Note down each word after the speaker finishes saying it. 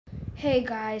Hey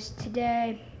guys,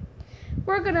 today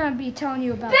we're gonna be telling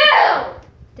you about Bill!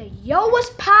 the Yo What's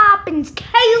Poppins,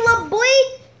 Caleb boy.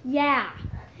 Yeah.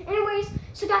 Anyways,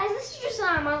 so guys, this is just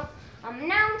an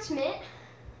announcement.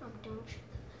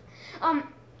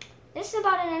 This is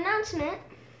about an announcement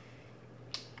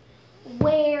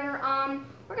where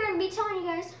we're gonna be telling you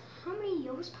guys how many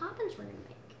Yo What's Poppins we're gonna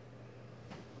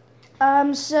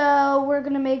make. So we're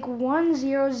gonna make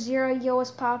 100 Yo What's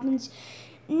Poppins.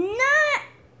 Not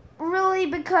really,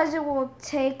 because it will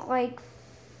take like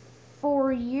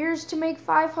 4 years to make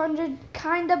 500,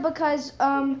 kinda, because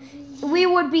we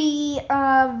would be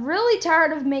really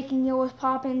tired of making Yo What's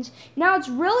Poppins. Now it's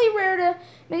really rare to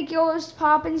make Yo What's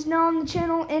Poppins now on the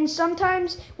channel, and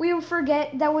sometimes we would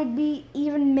forget that we'd be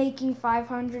even making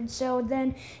 500. So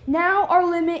then now our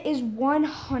limit is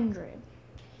 100.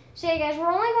 So yeah, guys,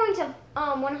 we're only going to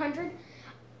 100.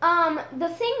 The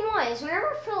thing was,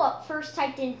 whenever Philip first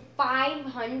typed in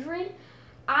 500,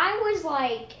 I was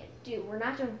like, dude, we're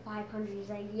not doing 500. He's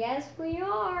like, yes, we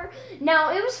are.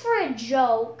 Now, it was for a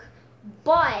joke,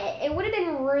 but it would have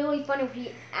been really fun if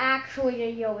he actually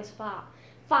did Yo What's Pop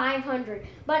 500.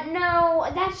 But no,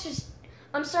 that's just,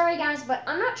 I'm sorry, guys, but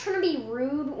I'm not trying to be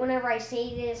rude whenever I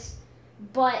say this,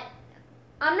 but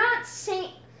I'm not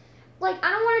saying, like, I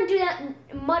don't want to do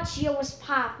that much Yo What's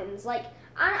Poppins. Like,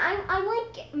 I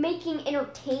like making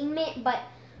entertainment, but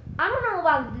I don't know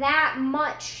about that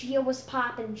much Yo What's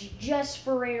Poppins just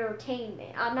for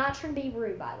entertainment. I'm not trying to be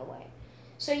rude, by the way.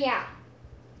 So, yeah.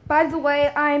 By the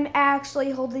way, I'm actually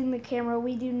holding the camera.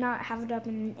 We do not have it up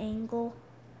in an angle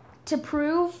to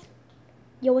prove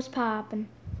Yo What's Poppin'.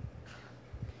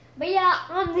 But yeah,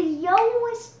 on the Yo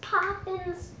What's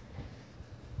Poppins,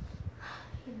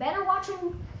 you better watch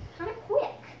them kind of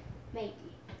quick, maybe.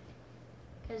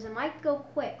 Because it might go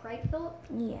quick, right, Philip?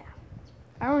 Yeah.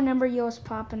 I remember Yo What's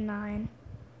Poppin' 9.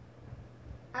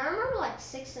 I remember like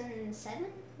 6 and 7.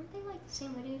 Weren't they like the same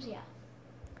videos? Yeah.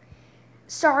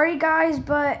 Sorry guys,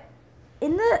 but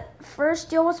in the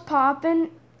first Yo What's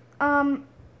Poppin', I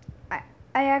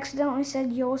accidentally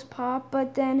said Yo What's Pop,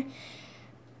 but then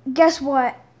guess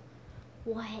what?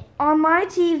 What? On my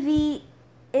TV,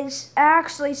 it's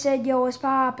actually said Yo What's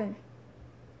Poppin'.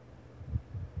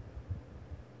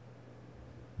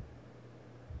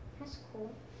 That's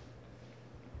cool.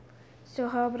 So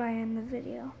how about I end the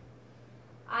video?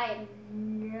 I have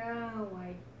no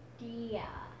idea.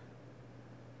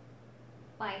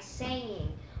 By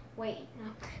saying, wait,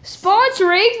 no.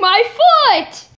 Sponsoring my foot!